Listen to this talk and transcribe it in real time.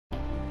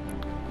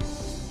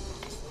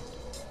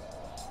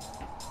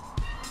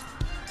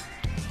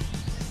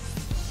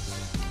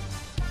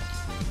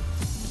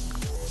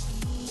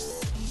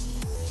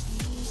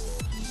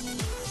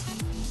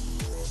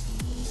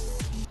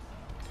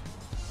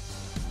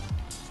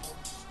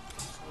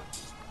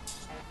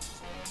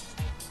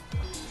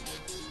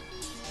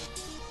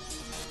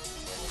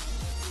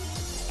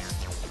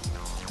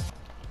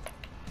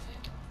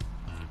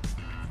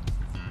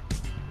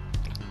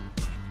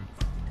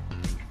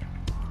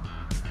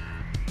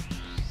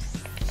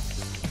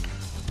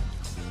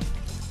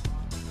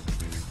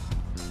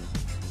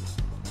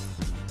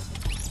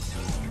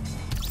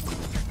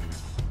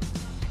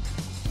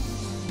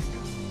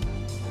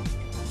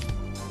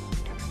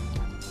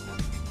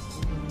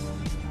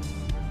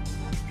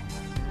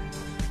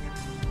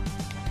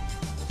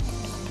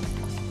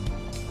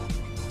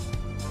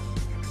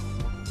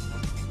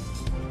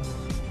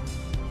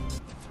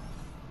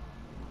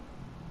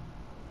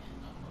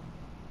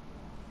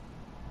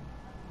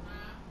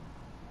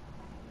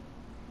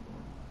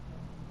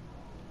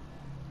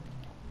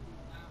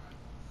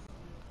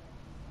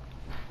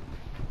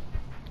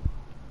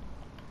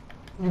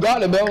You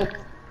got it, bro.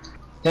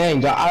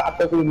 Dang, I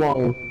thought we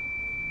won.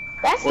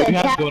 That's What the you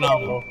have cap. going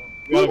on, bro?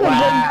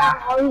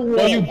 Wow.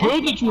 Bro, you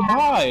build it too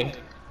high.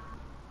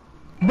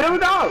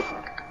 Build out.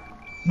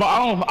 But I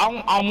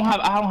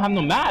don't have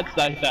no mats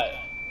like that.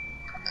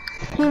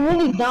 You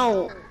really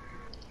don't.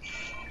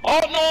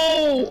 Oh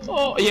no!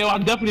 Oh yeah, I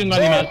definitely not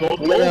even mats. Bro.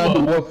 What I have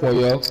to work for,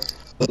 yo?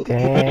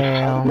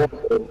 Damn. I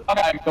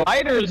got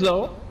gliders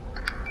though.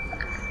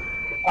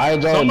 I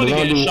don't Somebody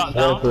getting shot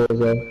down.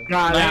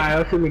 Nah,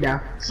 don't shoot me down.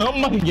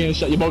 Somebody getting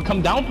shot. You bro,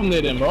 come down from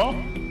there then, bro.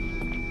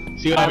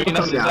 See what I mean?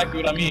 That's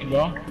exactly what I mean,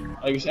 bro.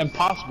 Like it's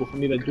impossible for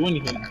me to do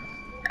anything.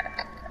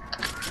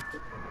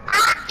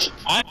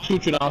 I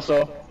shoot you down,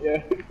 so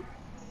yeah.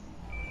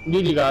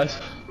 GG guys.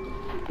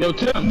 Yo,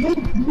 Tim.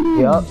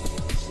 Yup.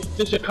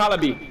 This your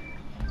Calabi.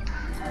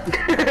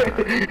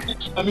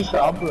 Let me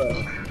stop, bro.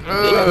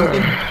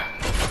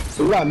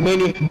 We got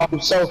many by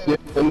himself here.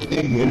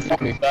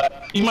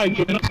 He might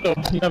join us though.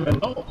 You never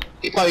know.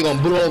 He probably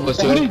gonna blow over,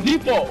 So so. who is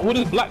default? Who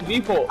is black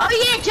default? Oh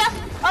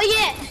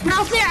yeah.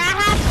 Now sir, I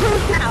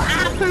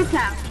have proof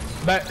now.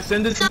 Back,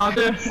 send this out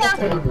there. So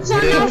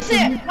now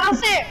sir,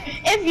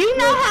 if you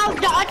know how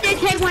the other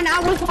day when I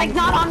was like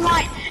not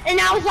online and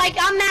I was like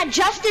I'm at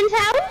Justin's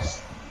house.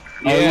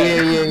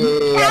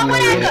 Yeah. How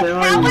would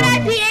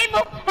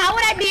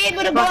I be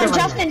able to go to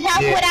Justin's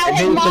house without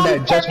his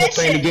mom's Just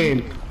playing the permission?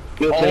 game.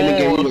 You're playing the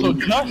game. So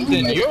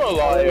Justin, you're a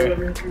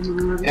liar.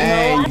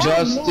 Hey,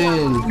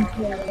 Justin.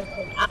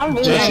 I'm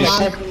really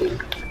not.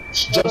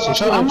 Justin,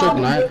 shut him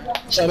talking, alright?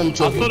 Shut him I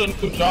saw talking. the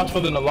new Josh for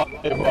the lot,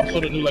 bro. I saw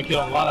the new like he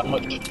don't lie that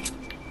much.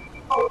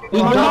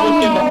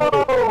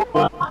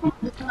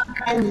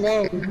 And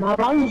then my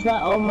mom just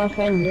let all my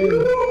friends in.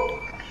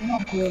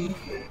 What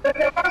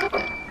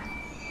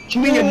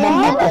you mean your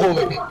mom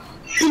alcoholic? What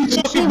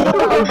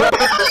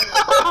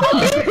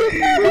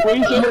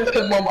you said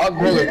your mom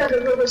alcoholic?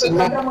 Said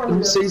mom,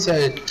 he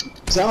said,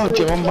 I don't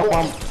care,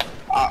 mom,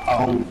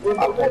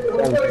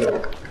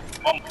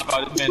 Oh my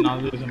god, this man now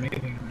is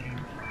amazing.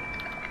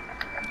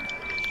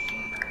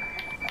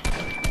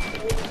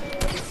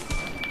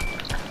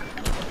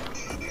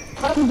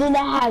 How did I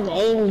have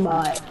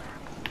aimbot?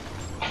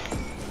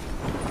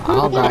 I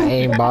don't got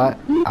aimbot.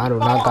 I do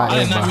not got I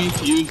did not aimbot. mean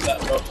to use that,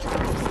 bro.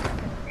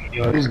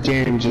 yo, this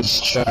game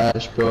just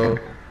trash, bro.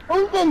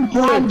 Who's been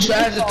Who the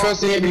trashest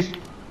person here?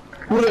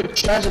 Who the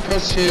trashest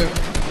person here?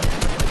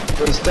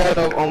 Instead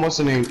of, what's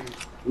the name?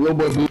 Little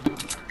boy blue.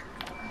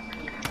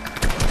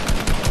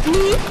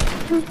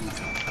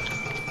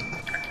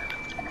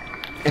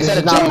 This Instead is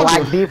of not Jones,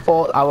 black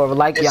default. I would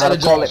like y'all to Instead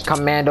of call it Jones.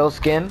 commando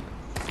skin.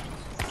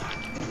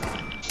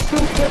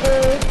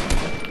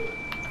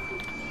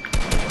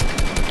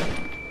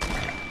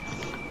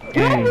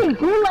 Can we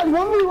do like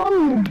when we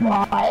want to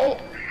buy?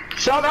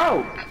 Shout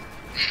out.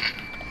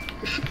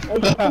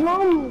 Come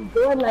on,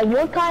 dude, like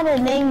what kind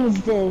of name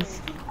is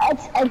this?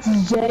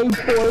 XXJ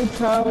 4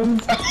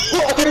 times.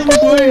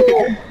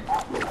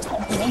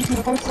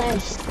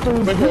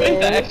 But who is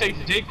that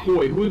XXJ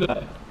Koi? Who's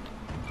that?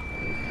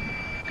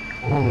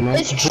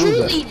 It's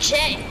truly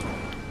J.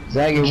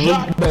 Zagging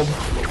Shut with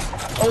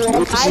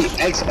On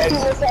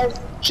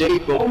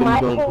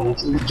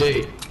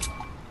J.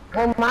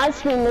 my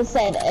screen it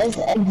said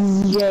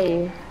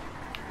SXJ.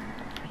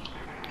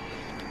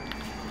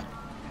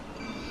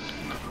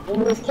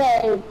 And this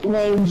cat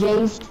named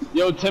Jace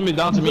Yo, Timmy,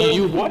 down to me and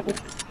you,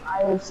 what?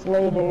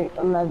 Slater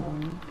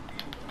 11.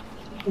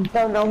 You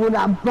don't know who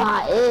that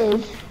bot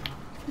is.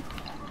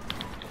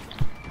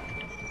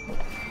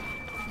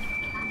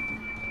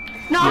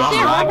 No, Yeah, sir,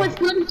 I'm what was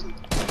good?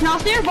 No,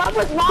 sir, what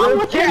was wrong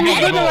with your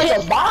You're like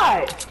edit? a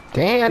bot.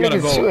 Damn, You gotta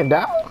niggas go. shooting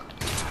down.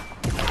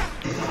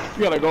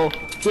 You gotta go.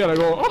 You gotta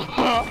go.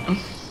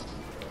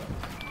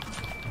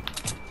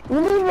 We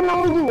don't even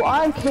know who you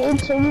are, kid,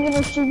 so we're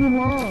gonna shoot you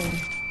now.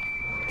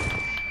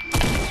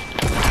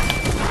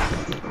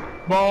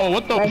 Bro,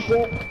 what the? Like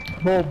it.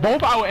 Bro,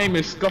 both our aim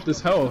is scuffed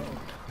as hell.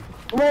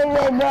 Wait,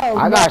 bro.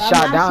 I got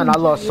shot down. I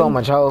lost so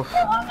much health.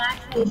 I'm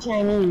actually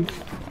Chinese.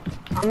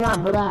 I'm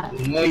not black.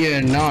 No,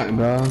 you're not,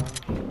 bro.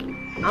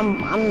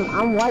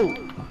 I'm white.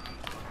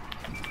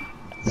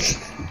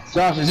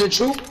 Josh, is it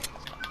true?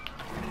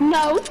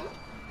 No.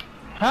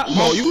 Huh?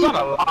 Bro, you got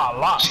a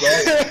lot, bro.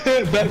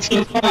 Back to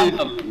the fight.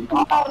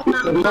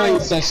 The lying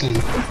session.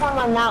 If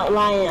I'm not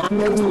lying, I'm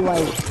really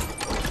white.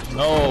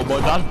 No, bro,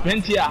 Josh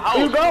been to your house.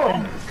 You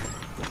go.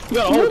 You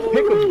got a whole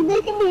pick of.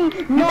 They can be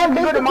no,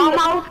 they can be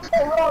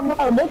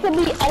no, they could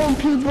be other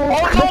people.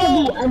 They could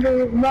be other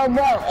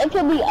bro. It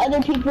could be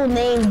other people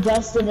named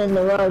Justin in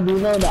the world. You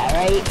know that,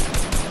 right?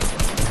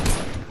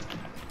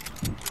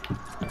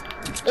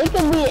 It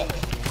could be.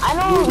 I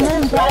know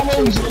this guy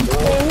named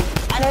Justin.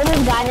 I know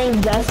this guy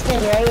named Justin,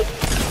 right?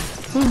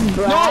 He's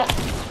black.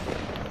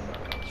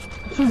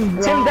 He's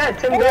black.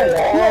 Tim dead.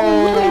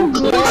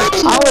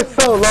 I was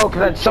so low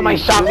because somebody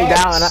shot me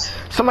down.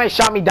 Somebody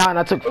shot me down.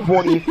 I took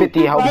 40,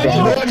 50 health damage.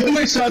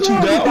 Somebody shot you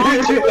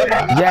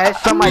down.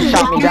 Yes, somebody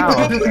shot me down.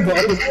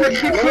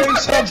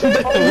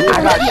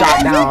 I got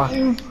shot down.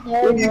 I'm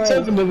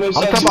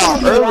talking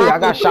about earlier. I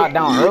got shot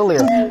down earlier.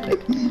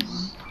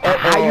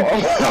 How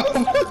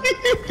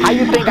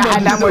you think I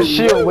had that much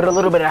shield with a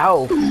little bit of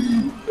health?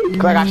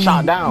 Cause I got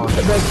shot down.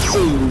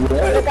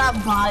 I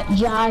got bot,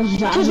 Josh.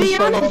 To be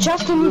honest,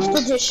 Justin used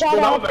to just shut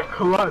That up. was a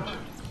clutch.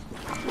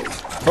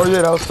 Oh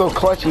yeah, that was so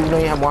clutch even though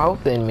you have more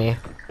health than me.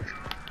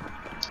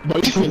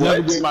 But you can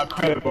never give my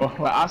credit, bro.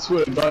 Like, I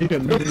swear to God, you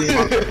can never give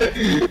my credit.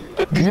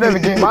 You never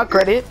gave my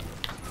credit.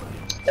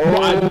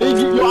 Bro, I did give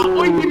you, I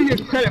always give you your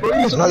credit, bro. No,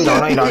 you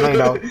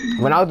don't.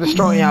 When I was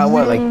destroying y'all,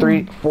 what, like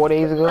 3-4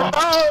 days ago?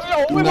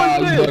 Oh, yo, what Nah,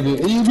 was he this? bugging.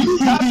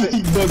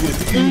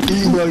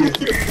 He bugging.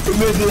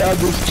 Imagine I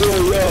destroy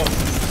y'all.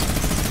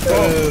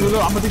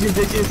 Look, I'm gonna give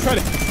JayquanTheGamer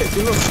credit.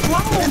 Look,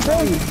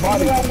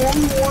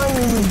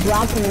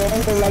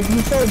 Like you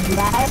said,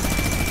 black.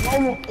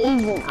 I'm the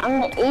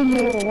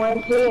Asian one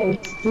here,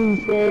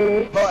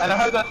 stupid. bro, and I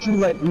heard that you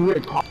like you wear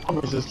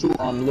converses too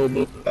on a little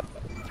bit.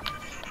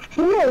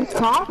 Who is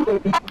coffee?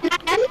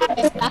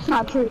 That's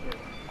not true.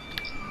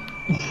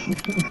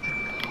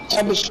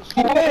 I was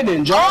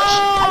kidding, Josh.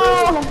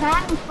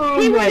 Oh,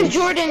 he wears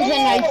Jordans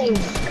and Nikes.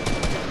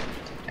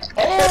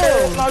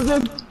 Oh,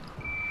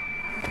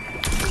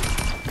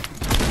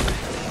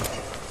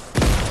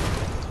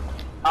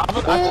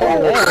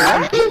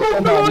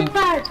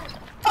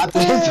 I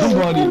told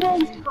somebody.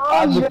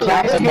 I just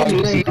clapped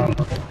somebody.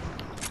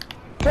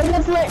 Look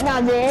at lit now,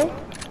 dude.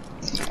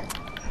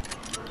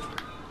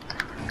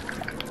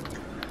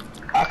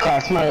 I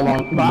can't smell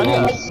on.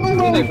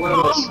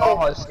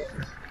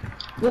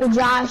 Yo,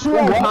 Josh, you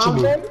have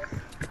confidence?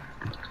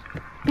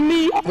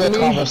 We're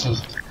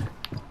converses.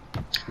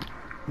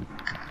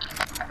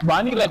 But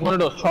I need like one of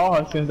those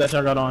Charles skins that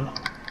y'all got on.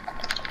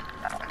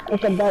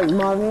 Like a dark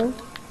Marvel.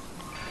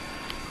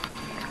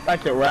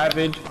 Like the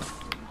Ravage.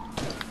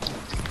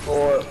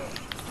 Or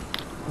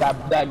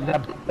that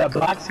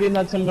black skin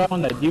that's in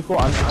on that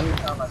default. I need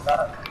something like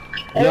that.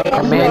 Yeah,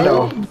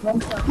 Commando.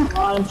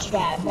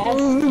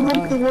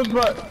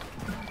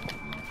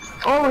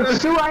 Oh, it's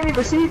two. I need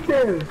to see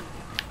two.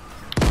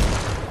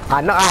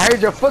 I know, I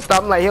heard your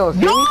footstep. I'm like, yo, see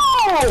me?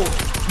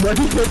 But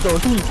he hit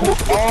those.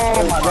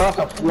 Oh my God,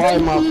 a fly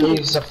in my face.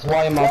 It's a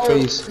fly in my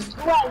face.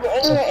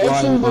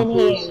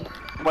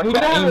 But he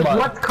got aimbot.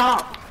 What's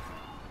cop?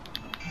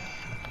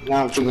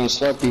 Now I'm drinking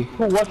Slurpee.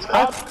 What's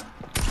up?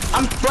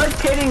 I'm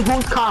spectating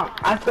who's cop.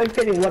 I'm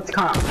spectating what's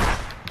cop.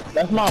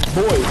 That's my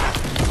boy.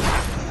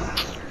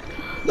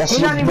 That's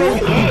He's your not even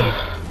boy. in.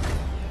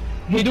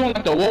 He doing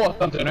like the wall or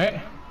something,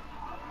 right?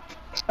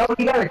 Oh,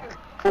 he got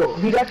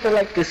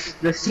the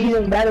the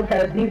season battle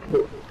pass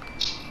default.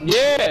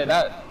 Yeah,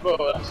 that bro,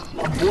 that's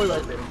my boy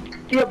right there.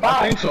 Yeah,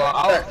 I think so.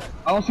 I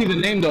don't see the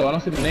name though. I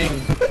don't see the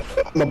name.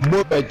 My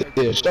boy right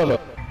there. Shut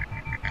up.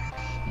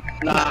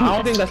 Nah, I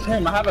don't think that's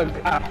him. I have a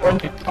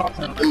friend named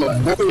Thompson. My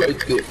boy right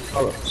there.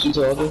 Hold up. She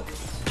told her.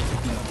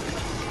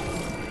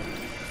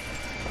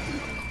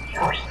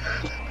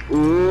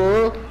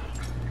 Ooh.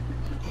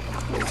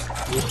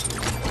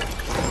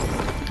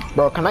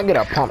 Bro, can I get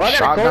a pump I gotta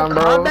shotgun, go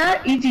bro?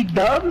 combat, easy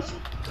dubs.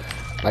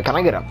 Like, can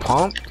I get a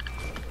pump?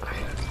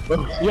 Yo,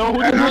 who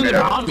just landed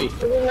behind me?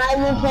 You're not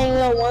even playing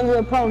the ones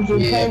with pumps, you're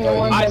playing the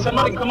ones Alright, with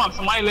somebody come up.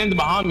 Somebody landed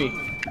behind me.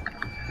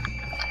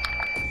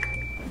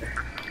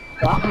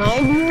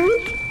 behind you.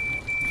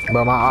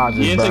 Bro, my eyes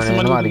is Yeah, it's like burning.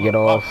 I'm about to get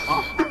off.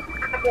 Yeah,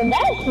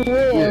 that's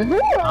real.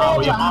 Who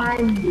are yeah,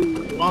 behind you?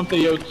 Mom said,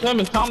 yo, Tim,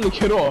 it's time to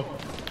get off.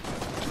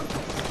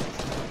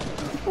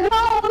 No,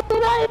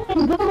 you're not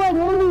even good at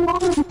only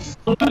one.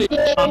 Somebody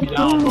shot me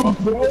down,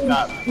 bro.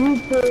 Stop.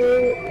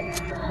 Stupid.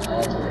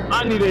 I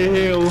need a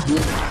heal.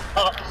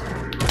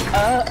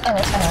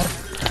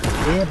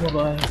 Yeah,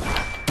 boy.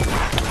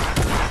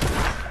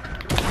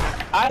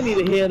 I need a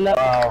heal up.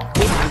 Wow.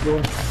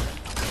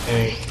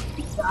 Hey.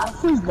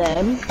 Josh is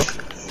dead.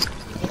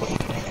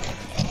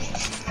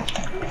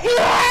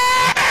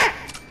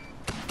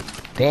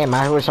 Damn,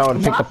 I wish I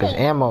would've picked up his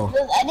ammo.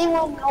 Does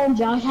anyone know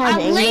Josh has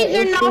anger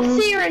laser issues?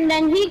 Nasir and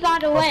then he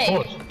got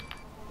away.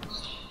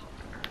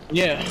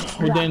 Yeah,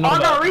 we didn't know Oh no,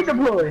 that.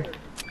 redeploy.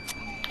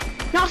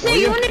 Nasir,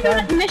 you wanna do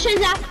that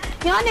missions after?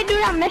 You wanna do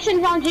that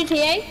missions on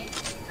GTA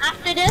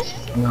after this?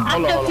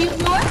 After a few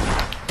more?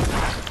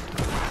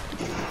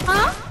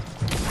 Huh?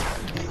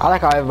 I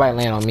like how everybody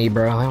land on me,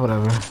 bro. Like,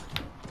 whatever.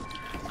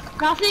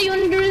 Nasir, you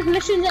wanna do this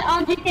missions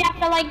on GTA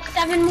after like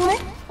 7 more?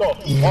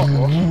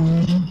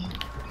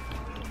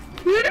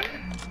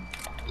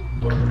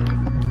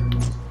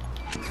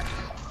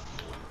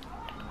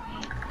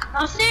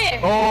 Nasir.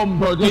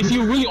 Bro, JC,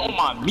 you really on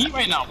my meat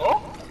right now,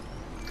 bro.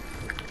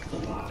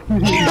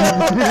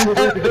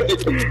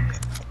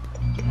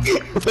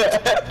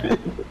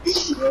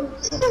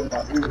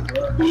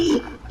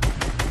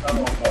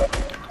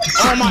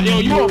 Oh my, yo,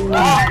 you a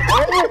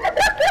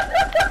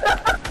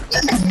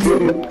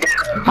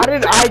How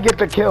did I get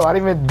the kill? I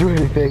didn't even do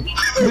anything. You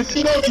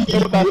know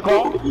what that's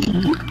called?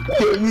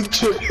 You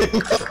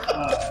tripping.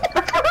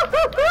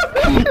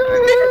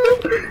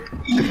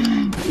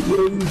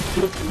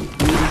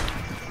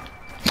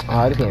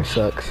 Oh, this game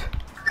sucks.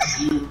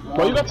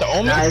 Bro, you got the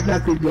omen? Nah, it's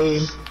not the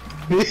game.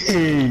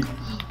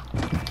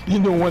 You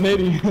do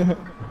 180.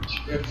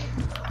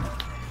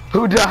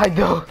 Who died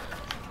though?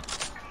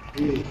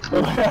 Who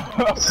got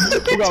boxed?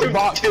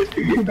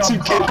 Who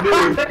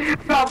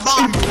got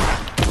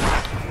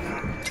boxed?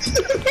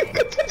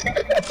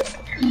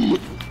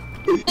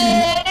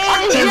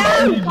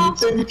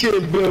 Tim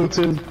kid, Bill,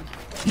 Tim.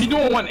 You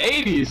doing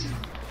 180s?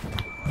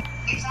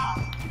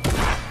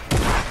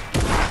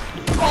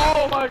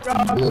 Oh my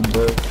god! Good,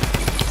 bro.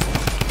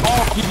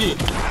 Oh, GG.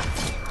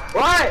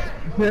 What?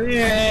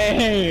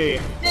 Hey!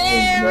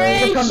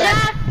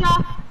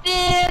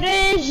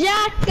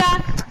 Terejaca,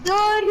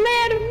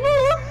 dormer.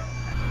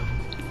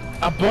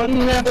 A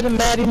button rather than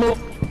Maddie Mo.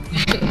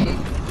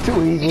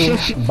 Too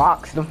easy.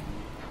 Boxed him.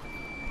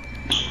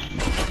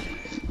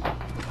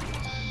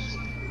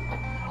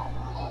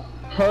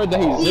 Heard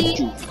that he zipped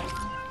you.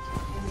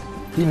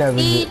 He never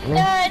zipped me.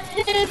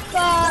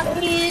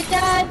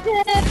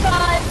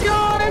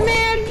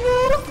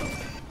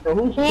 So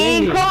who's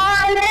singing?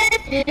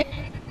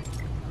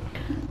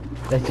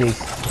 That's Jake's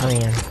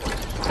playing.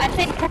 I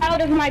take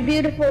proud of my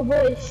beautiful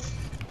voice.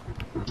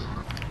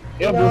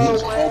 Yeah,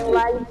 but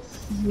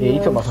Yeah, you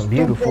talking about some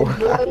beautiful.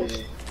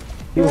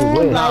 He was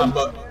with. nah,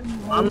 but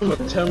I'm a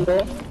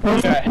timber.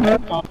 I got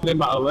headphones in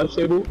my left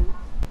table.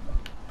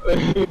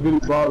 He really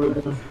bothered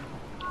him.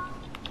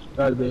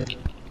 God damn.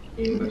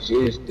 She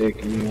is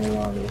sticking me a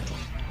lot.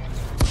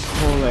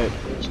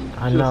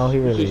 I know, he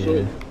really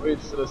is. Wait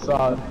to the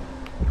side.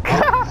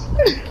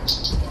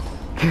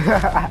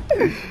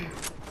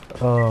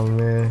 Oh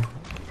man,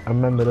 I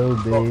remember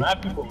those Bro, days.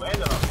 mad people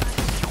landing on me.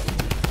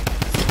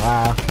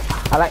 Wow,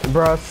 I like,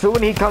 bro. Soon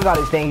when he comes out,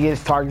 his thing, he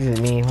just targets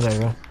me.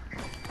 Whatever.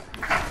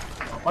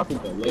 I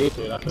think they're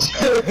later.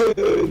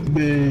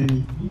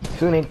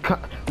 Soon he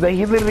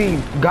literally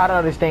got out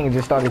of his thing and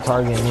just started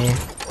targeting me.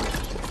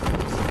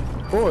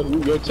 Bro,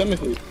 you're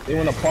Timothy. They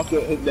wanna park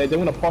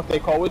their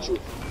car with you.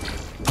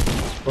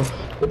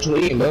 What you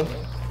eating, bro?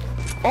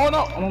 Oh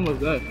no, I'm almost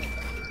dead.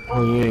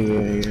 Oh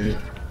yeah.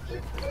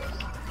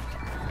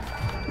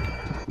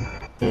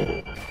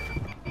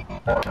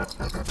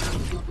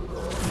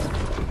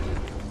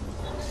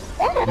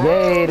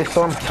 Yay, the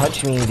storm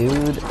touched me,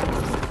 dude.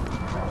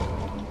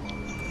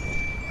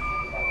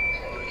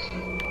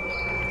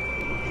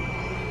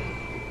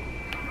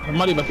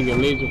 Somebody about to get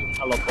laser.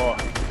 Hello, far.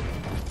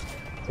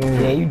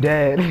 Yeah, you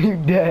dead. You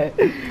dead.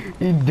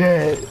 You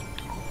dead.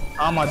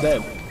 How am I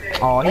dead?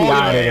 Oh, he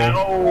out of there.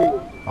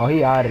 Oh. Oh,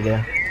 he out of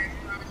there.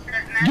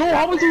 Yo,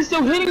 how was he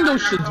still hitting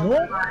those shits, bro?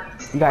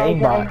 You got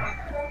aimbot.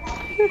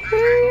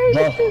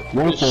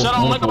 Shut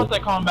up, like about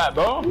that combat,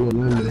 bro.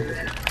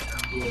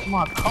 Come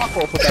on, cock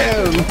off with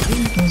that.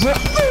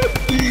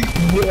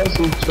 That's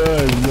some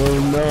trash, bro.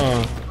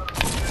 Nah.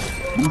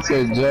 You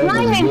said Jack Not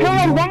was even good.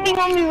 good. Then you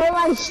made me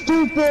realize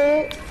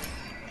stupid.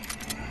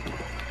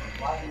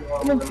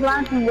 I'm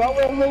flashy. What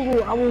will hit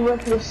you? I will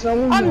rip your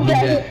soul. I'm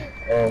dead.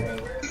 Yeah.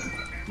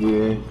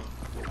 Yeah.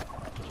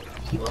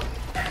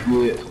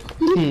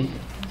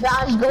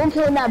 Guys, go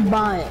kill that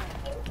bot.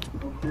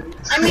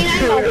 I mean, I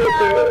know.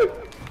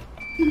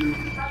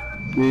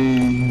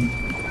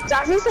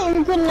 Josh, you saying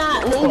you could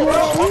not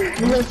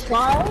leave in this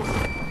file?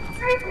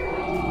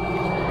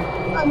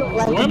 I don't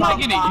like Where am I about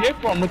getting bot. hit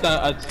from with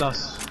that stuff?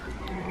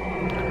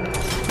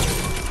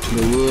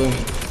 Yeah.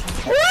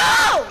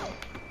 No!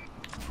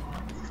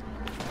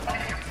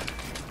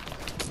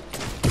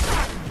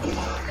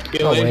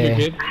 Get No laser, way.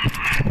 kid.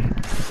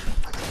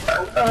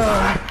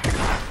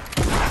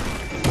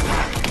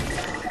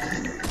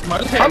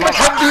 How much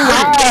health do you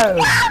have?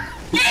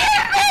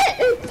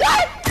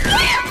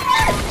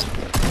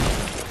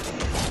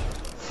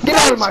 Get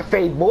out of my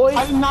face, boy.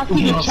 I did not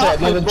see the chocolate,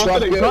 another bro.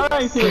 chocolate. I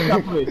didn't see the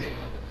chocolate.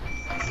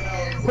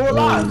 Hold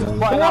on.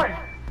 What now?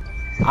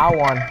 I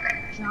won.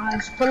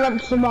 Josh, pull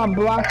up to my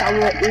block. I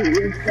will eat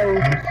your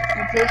toes. I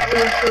take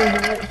your toes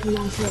right to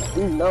my foot.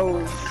 Eat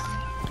those.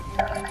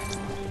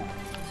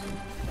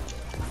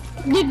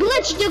 The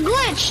glitch.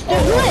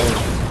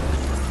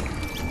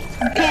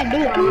 You can't do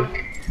it.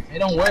 It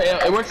don't work.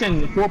 It works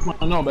in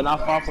 4.0, but not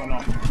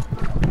 5.0.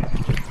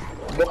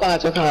 What kind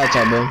of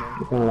laptop, bro?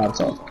 What kind of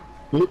laptop?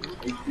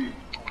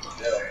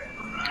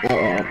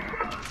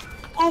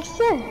 I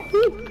said.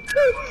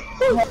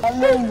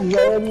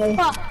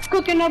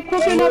 Cooking up. I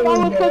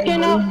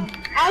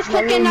was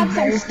cooking up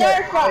some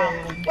stir fry.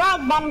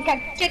 Rock bomb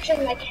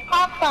kitchen like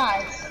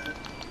Popeyes.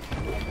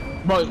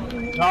 But,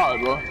 nah,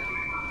 bro.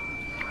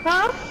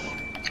 Huh?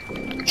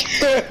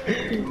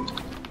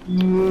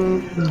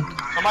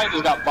 Somebody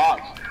just got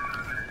boxed.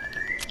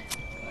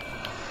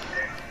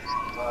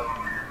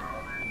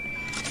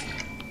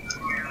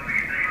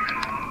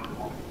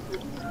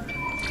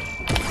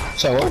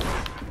 So what?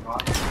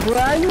 Where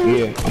are you?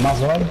 Yeah. I'm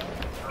outside.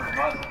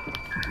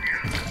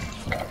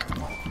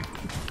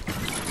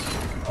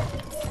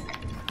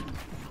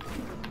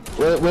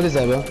 What is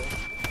that, bro?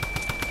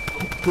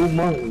 Who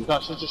money?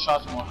 Got such a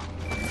shot more.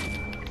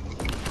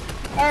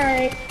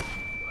 Alright.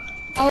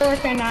 I'll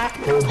work on that.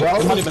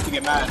 Somebody about to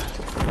get mad.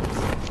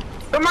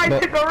 Somebody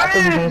took a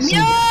red.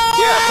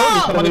 Yeah, I told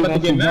you somebody about to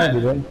get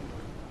mad. Right?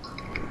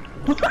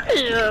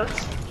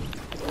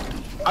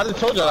 I just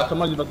told you that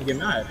somebody's about to get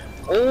mad.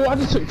 Oh, I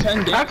just took 10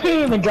 I damage.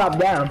 can't even drop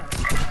down.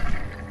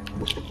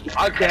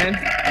 I can.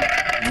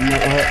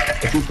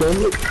 If you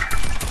film it,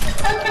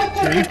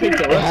 Can you pick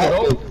the rest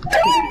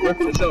of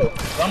the show?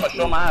 I'm gonna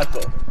show my ass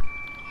though.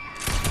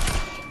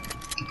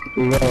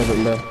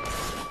 irrelevant, bro.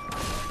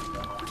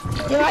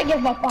 You know, I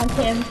give up on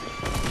Tim.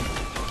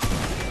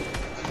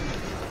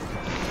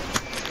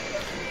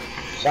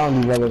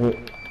 Sound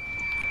irrelevant.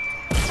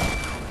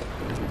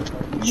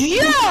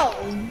 Yo!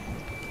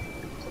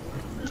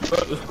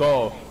 Let's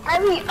go. I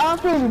be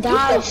up and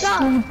down,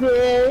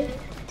 stupid.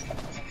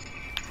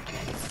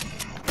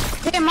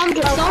 Tim, I'm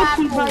just so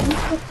happy.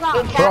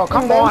 Bro,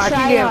 come on, I keep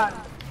getting...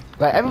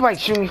 Like, everybody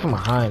shoot me from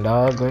behind,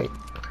 dog. Like...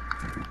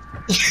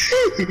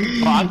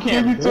 Oh, I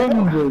can't.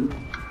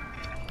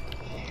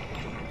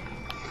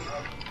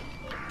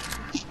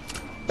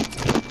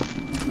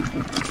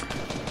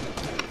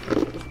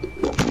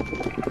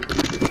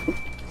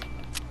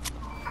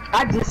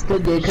 I just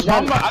stood there because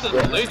I just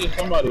deleted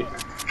somebody.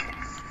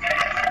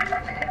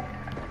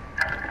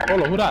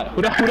 Hold on, who that?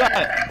 Who that?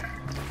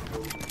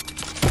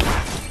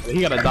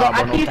 He got a dog,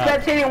 I bro. keep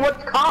saying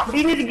what's comp.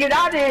 You need to get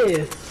out of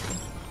here.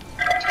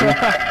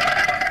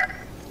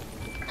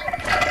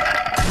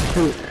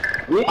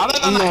 I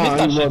don't know hit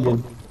that shit, bro.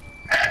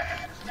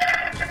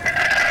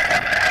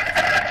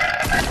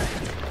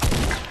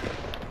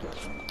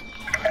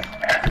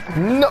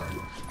 No!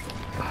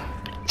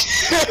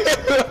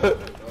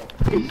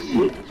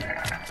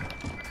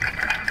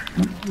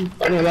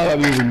 I know a lot of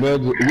people, bro.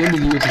 When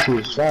did you get to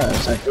his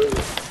fast?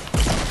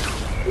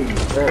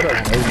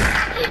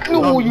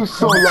 No, you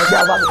so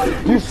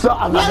lucky. You saw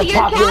I'm about to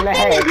pop you in the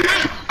head.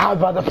 I was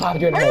about to pop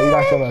you in the head. You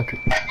got so lucky.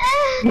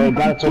 No,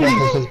 gotta turn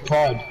off his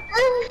pod.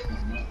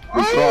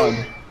 His pod.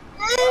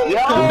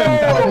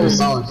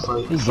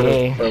 He's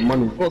gay. For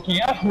money. Bro, can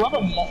you ask whoever?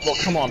 Well,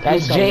 come on.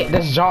 That's Jay.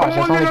 That's Josh.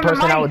 That's the only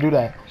person that would do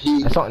that.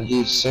 That's all.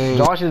 He's saying.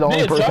 Josh is the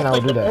only person that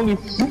would do that. Only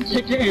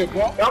kick here,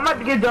 bro. I'm about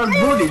to get done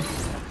booted.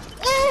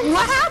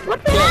 What happened?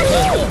 What the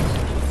hell?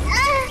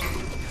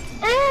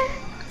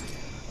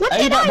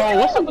 Hey, bro,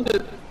 what's up with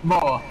this,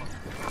 bro?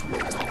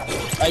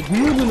 Like, we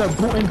using the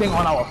booting thing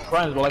on our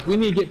friends, but like, we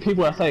need to get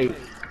people that say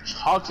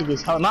toxic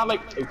as hell, not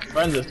like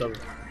friends and stuff.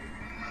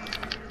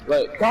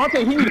 Like,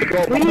 Dante, he need to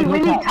go. We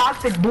need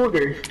toxic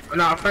booters on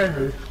our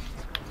friends.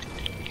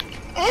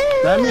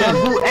 That means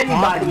Just boot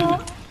anybody.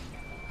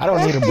 I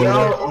don't need a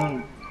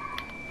booter.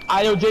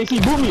 Yo, JC,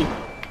 boot me.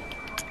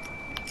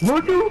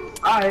 Boot you?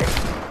 Alright.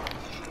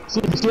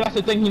 See, that's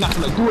the thing. He's not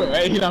gonna do it,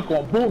 right? He's not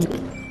gonna boot me.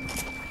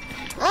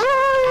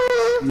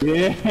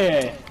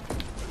 Yeah.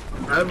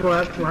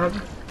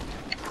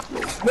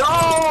 No!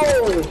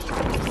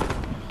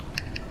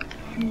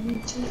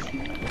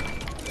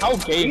 How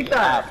gay is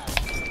that?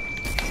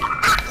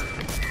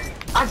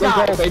 I Let's go,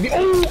 got baby.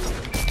 Oh!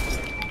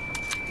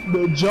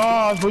 The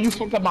jaws, bro. You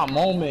fucked up my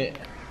moment.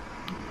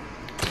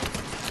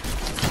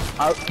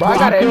 Bro, I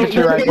got an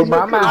infantry rifle, bro.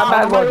 I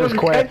might as well just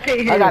quit.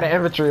 I got an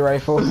infantry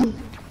rifle.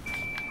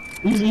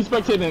 You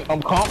spectating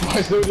comp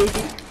by so this?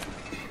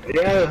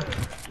 Yeah.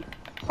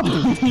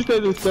 He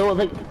says it's so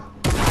like.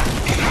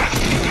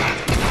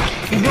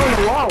 He's doing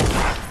the wall.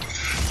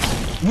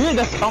 Yeah,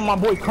 that's on my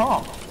boy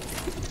comp.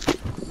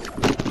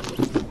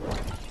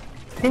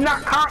 He's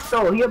not comp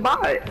though, he a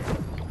bot.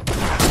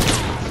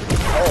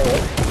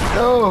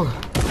 No.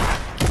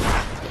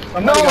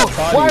 No!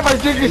 Why am I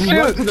taking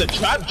shit? To the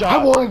trap job.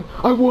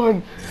 I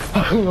won! I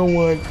don't know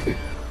what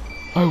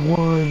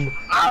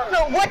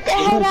the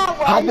hell that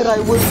was. How did I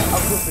win?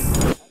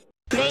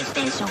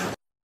 PlayStation.